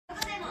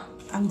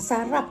Ang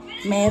sarap,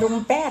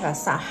 merong pera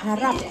sa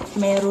harap,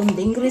 meron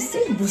ding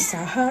resibo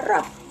sa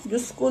harap.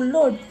 Diyos ko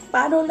Lord,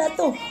 paano na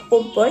to?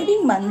 Kung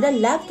pwedeng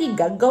manlalaki,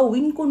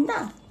 gagawin ko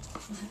na.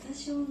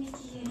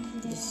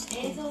 Diyos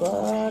ko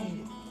God.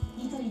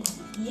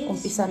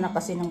 Umpisa na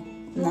kasi ng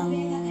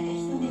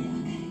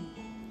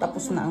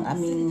tapos na ang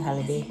aming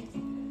holiday.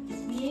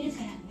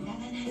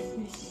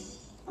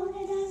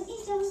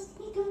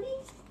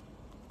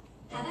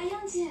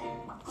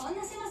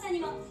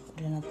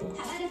 Wala na to.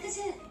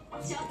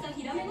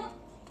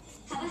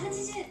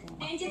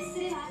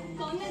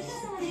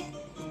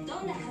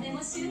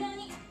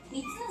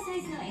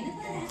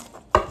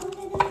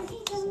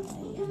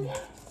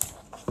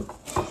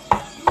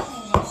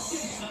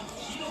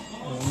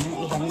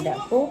 Ihanda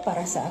ko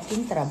para sa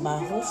aking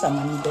trabaho sa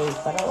Monday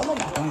para wala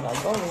na akong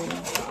gagawin.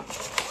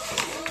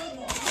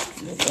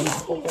 Dito na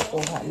ako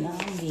kukuha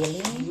ng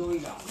billing.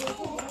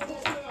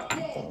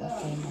 Ito,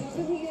 okay na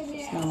to.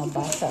 Mga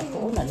basa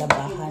ko,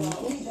 nalabahan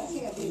ko.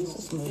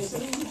 Jesus mercy.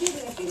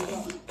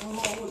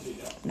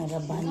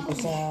 Nalabahan ko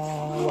sa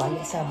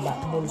wallet sa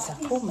bulsa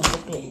ko. May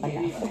bukli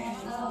pala ako.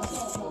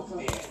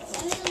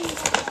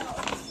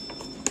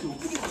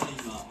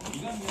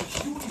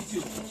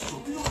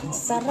 Ang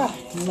sarap,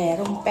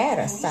 merong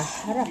pera sa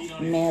harap,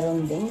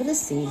 meron ding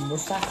resibo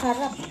sa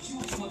harap.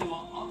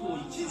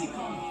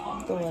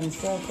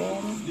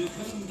 217.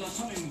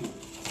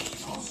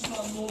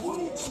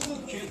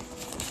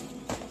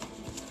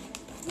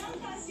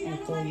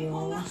 Ito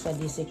yung sa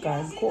DC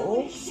card ko.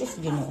 Oh,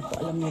 sus, ginoo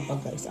ko. Alam niyo ba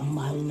guys, ang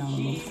mahal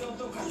ng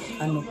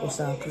ano ko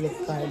sa flip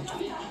card.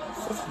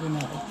 Sus,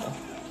 ginoo ko.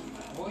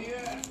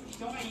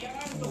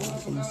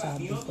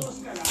 Sinasabi ko.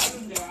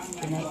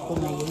 Kinay ko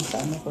na yun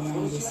sa ano ko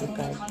ng DC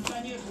card.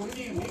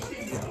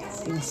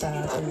 Yung sa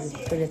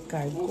credit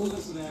card ko.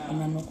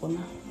 Inano ko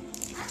na.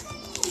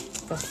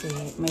 Kasi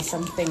may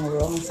something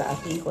wrong sa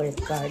aking credit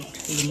card.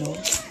 You know?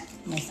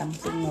 May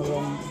something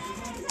wrong.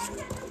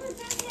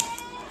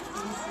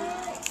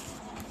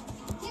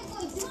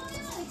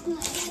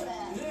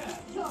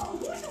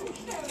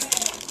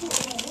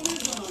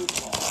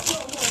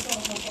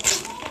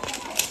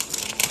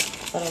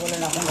 Para wala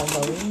na akong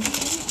gagawin.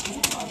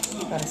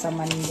 Para sa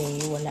Monday,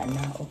 wala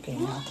na. Okay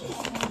na ako.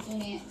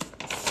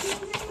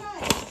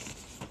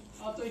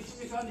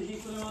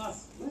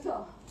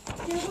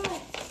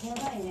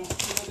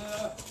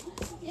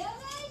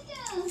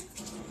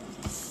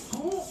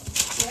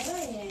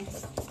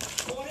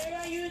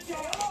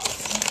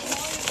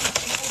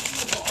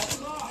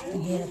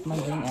 Ang hirap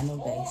maging ano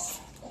guys.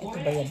 Ito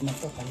bayad na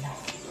to pala.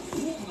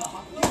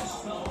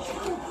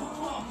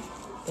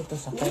 Ito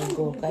sa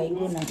kaigo.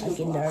 Kaigo ng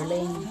aking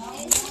darling.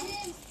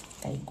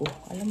 Kaigo.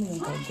 Alam mo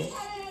yung kaigo?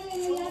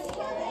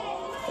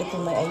 Ito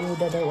may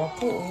ayuda daw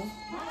ako. Oh.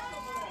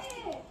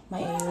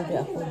 May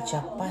ayuda ako.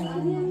 Japan.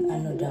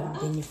 Ano daw?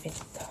 Benefit.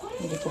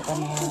 Hindi ko pa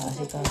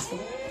na-asikaso.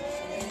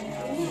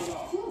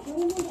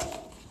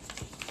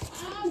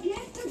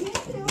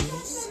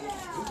 Bills.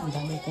 Ang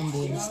dami kong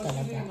bills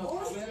talaga.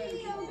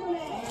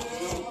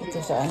 Ito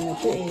sa ano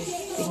to eh.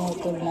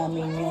 Pinutol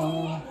namin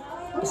yung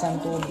isang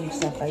tubig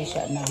sa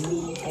kaisya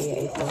namin.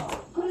 Kaya ito.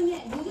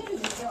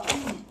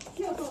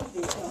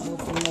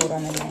 Mura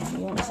na lang.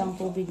 Yung isang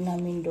tubig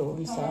namin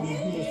doon sa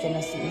hindi siya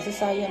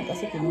nasasayang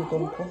kasi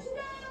pinutol ko.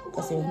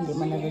 Kasi hindi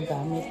man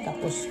nagagamit.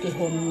 Tapos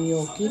kihon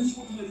yokin.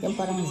 Yung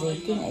parang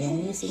zekin.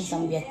 Ayan, nising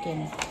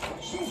sambyakin.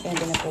 Kaya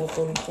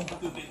pinaputol ko.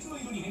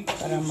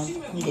 Para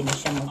hindi na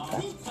siya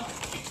magka.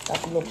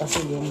 Tatlo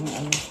kasi yung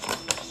ano.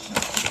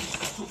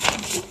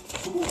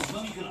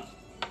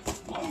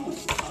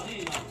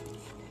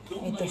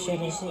 Ito siya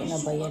rin siya.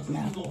 Nabayad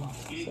na ako.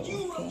 So,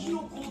 okay.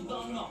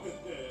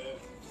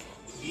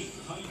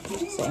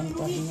 Sa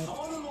internet.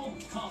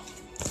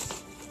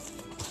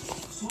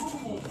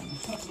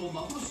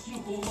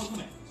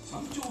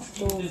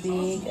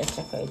 Tubig at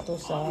saka ito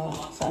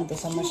saan to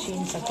sa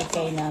machine sa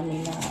kikay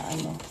namin na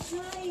ano.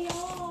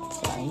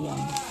 So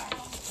ayan.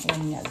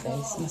 Ayan nga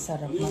guys,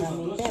 masarap.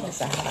 Maraming pera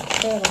sa harap.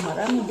 Pero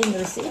marami din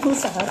resibo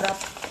sa harap.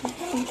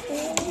 Hindi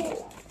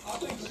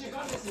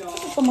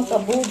ka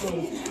makabudol.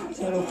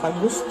 Pero pag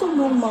gusto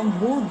mong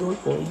mangbudol,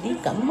 pwede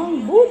kang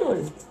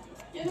mangbudol.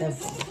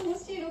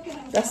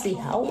 Kasi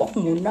hawak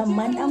mo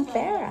naman ang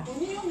pera.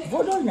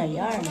 Budol na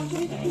yan.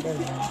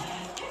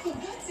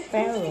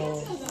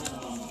 Pero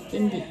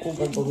hindi ko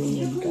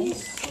gagawin yun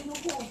guys.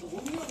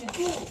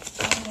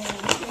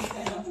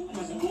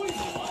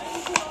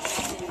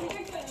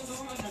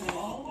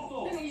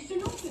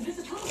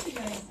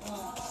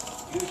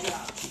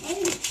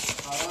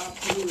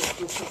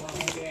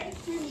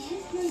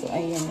 So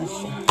ayan na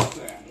siya.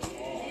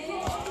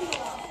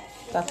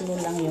 Tatlo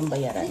lang yung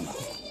bayaran ko.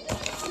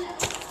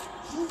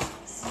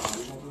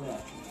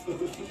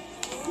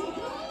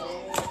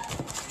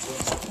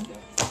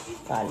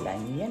 Kala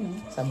niyo yan,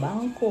 sa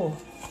bangko.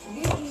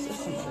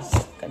 Susunod,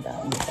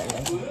 kadami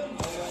talaga.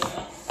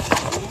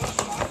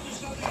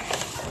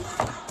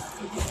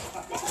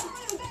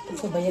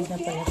 So, bayad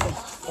na pala ito.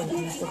 Wala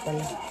na ito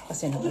pala.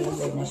 Kasi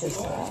nakalagay na siya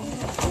sa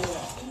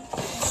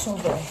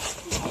sugar.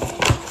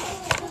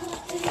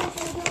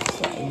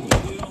 So, ayun.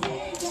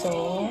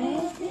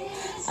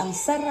 Ang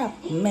sarap,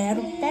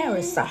 merong pera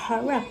sa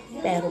harap.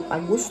 Pero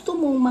pag gusto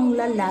mong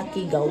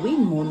manglalaki,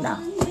 gawin mo na.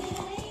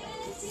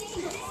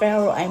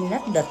 Pero I'm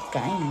not that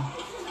kind.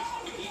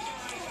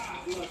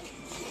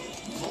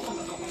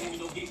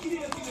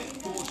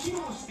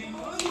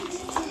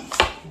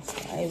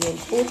 I will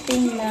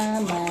putting na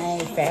my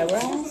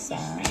pera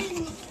sa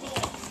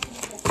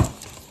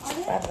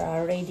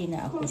para ready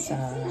na ako sa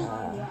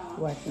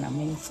work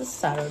namin sa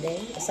Saturday,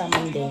 sa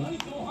Monday.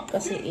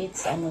 Kasi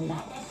it's ano na.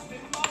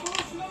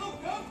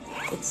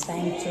 It's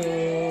time to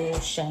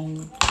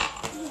shine.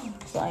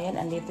 So, ayan,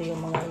 andito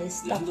yung mga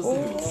lista ko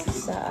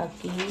sa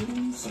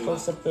aking school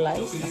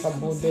supplies.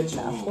 Nakabudol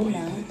na ako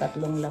ng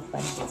 3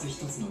 lapad.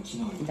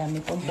 Ang dami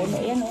kong puno.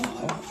 Yan, oh.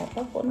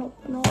 Puno.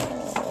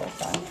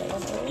 Saan ka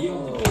yan?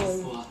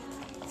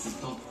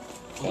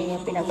 Kaya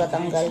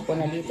pinagtatanggal ko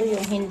na dito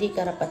yung hindi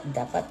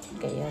karapat-dapat.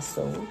 Kaya,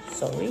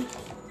 sorry.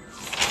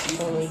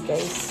 Sorry,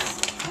 guys.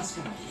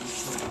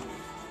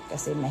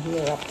 Kasi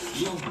mahirap.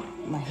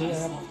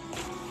 Ayun.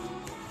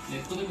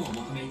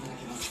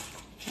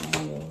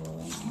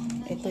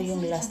 Ito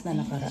yung last na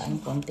nakaraan.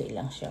 Konti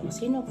lang siya.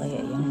 Sino kaya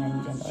yung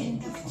nandyan?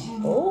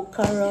 Oh,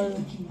 Carol.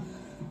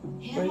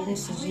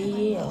 Prince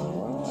G.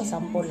 Oh,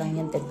 10 lang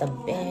yan. Teta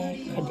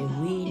Beck,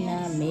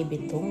 Kadewina,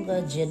 maybe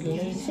Tunga,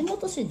 Jedlin. Sino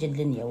to si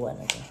Jedlin Yawa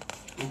na to?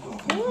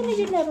 Ayun, na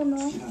dyan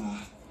no?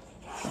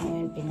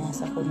 Ngayon,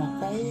 pinasa ko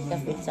na kay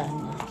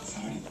Kapitsana.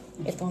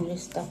 Itong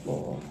lista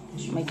ko,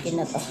 may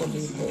kinat ako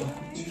dito eh.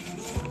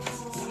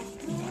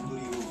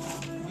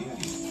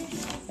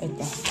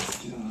 Ito.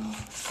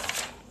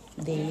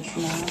 Date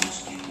na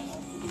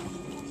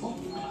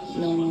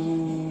nung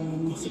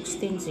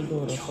 16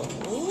 siguro ko.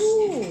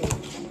 Ooh!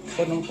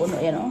 Punong-puno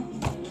yan, oh.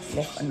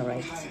 Left and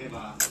right.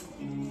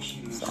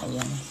 So,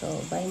 ayan. So,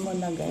 buy mo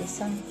na,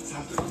 guys, ha.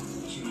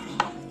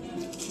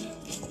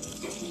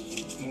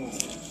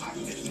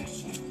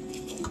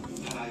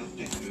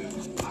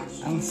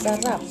 Ang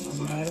sarap.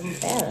 Mayroong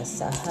pera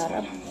sa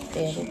harap.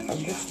 Pero pag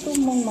gusto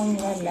mong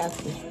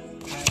manglalaki,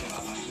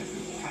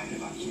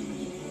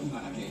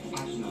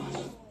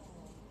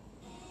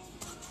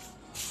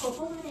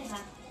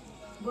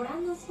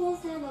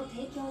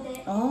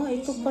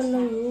 ito pala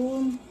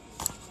yun.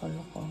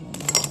 Kala ko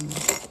naman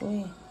ko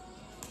eh.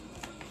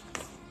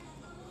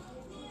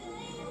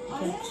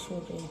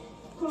 Sorry.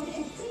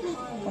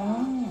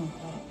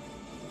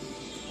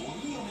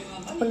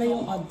 Ito pala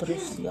yung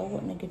address.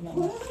 Yawa na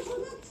ginawa.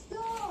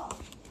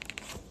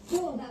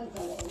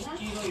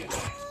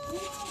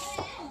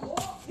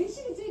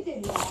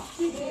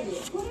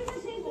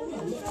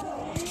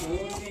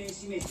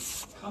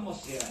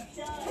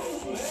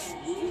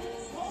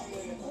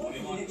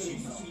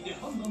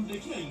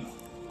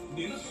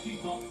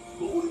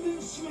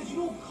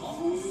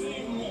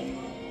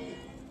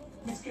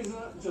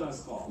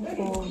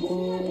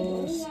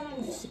 August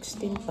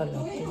 16 pala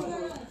ito.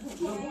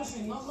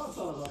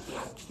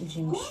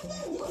 Gym show.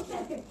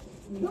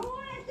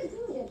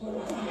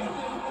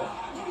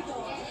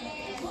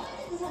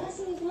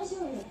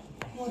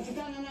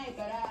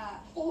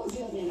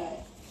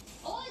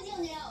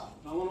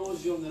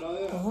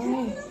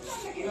 Ay,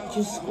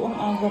 Diyos ko, ang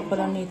aga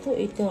pala nito,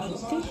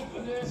 8:30.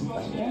 Ano ba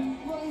yan?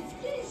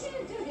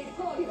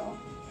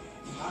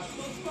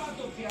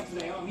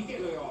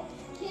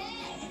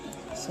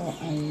 So,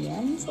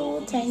 ayan. So,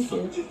 thank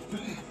you.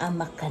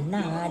 Ama ka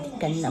na, di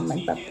ka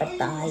naman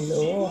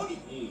papatalo.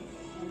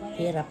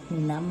 Hirap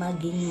na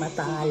maging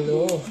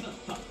matalo.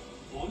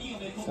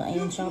 So,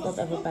 ayan. Shout out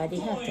everybody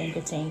ha.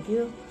 Thank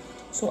you.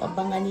 So,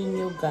 abangan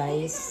ninyo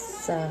guys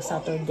sa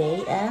Saturday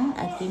ang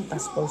aking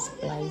passport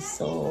supplies.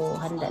 So,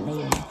 handa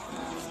na yun.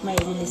 May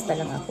lilista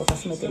lang ako,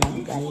 tapos may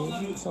tinanggal.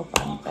 So,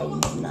 pantay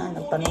muna.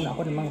 Nagtanong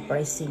ako ng mga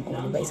pricing. O,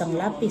 diba? Isang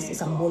lapis,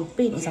 isang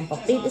ballpen, isang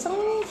papel, isang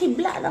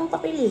hibla ng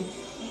papel.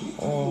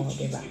 O,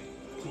 diba?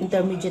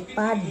 Intermediate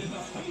pad.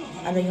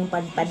 Ano yung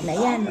pad na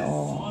yan?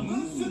 O,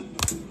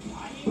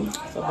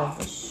 so,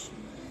 babush.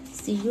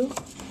 See you.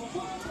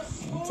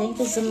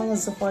 Thank you sa mga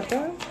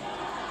supporter.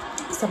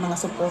 Sa mga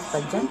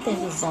supporter dyan, thank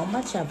you so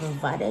much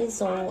everybody.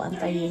 So,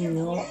 antayin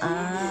nyo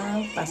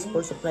ang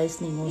passport supplies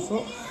ni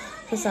Muso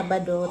sa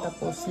Sabado,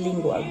 tapos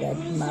Linggo agad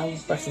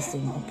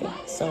mag-processing, okay?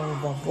 So,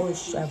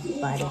 babush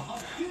everybody.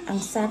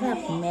 Ang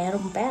sarap,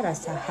 merong pera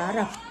sa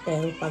harap,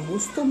 pero pag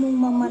gusto mong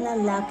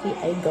mamalalaki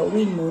ay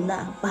gawin mo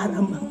na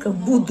para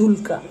magkabudol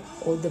ka.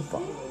 O,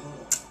 diba?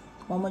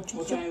 Mama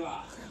chuchu,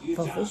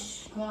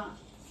 babush.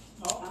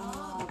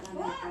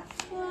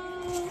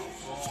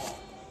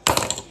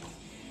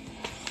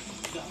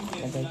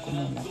 Lagay ko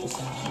muna ito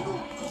sa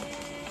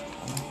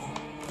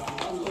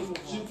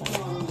para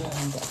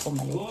hindi ako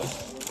malito.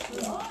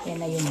 Yan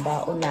na yung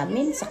baon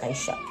namin sa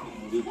kaisya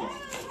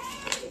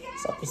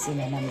sa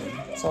opisina namin.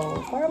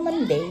 So, para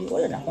Monday,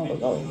 wala na akong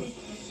gagawin.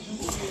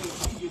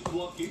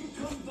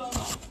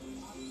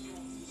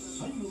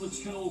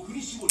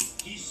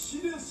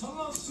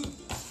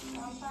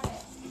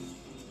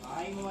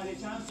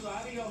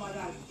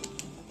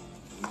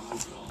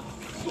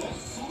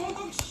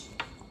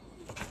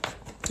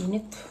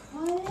 Init.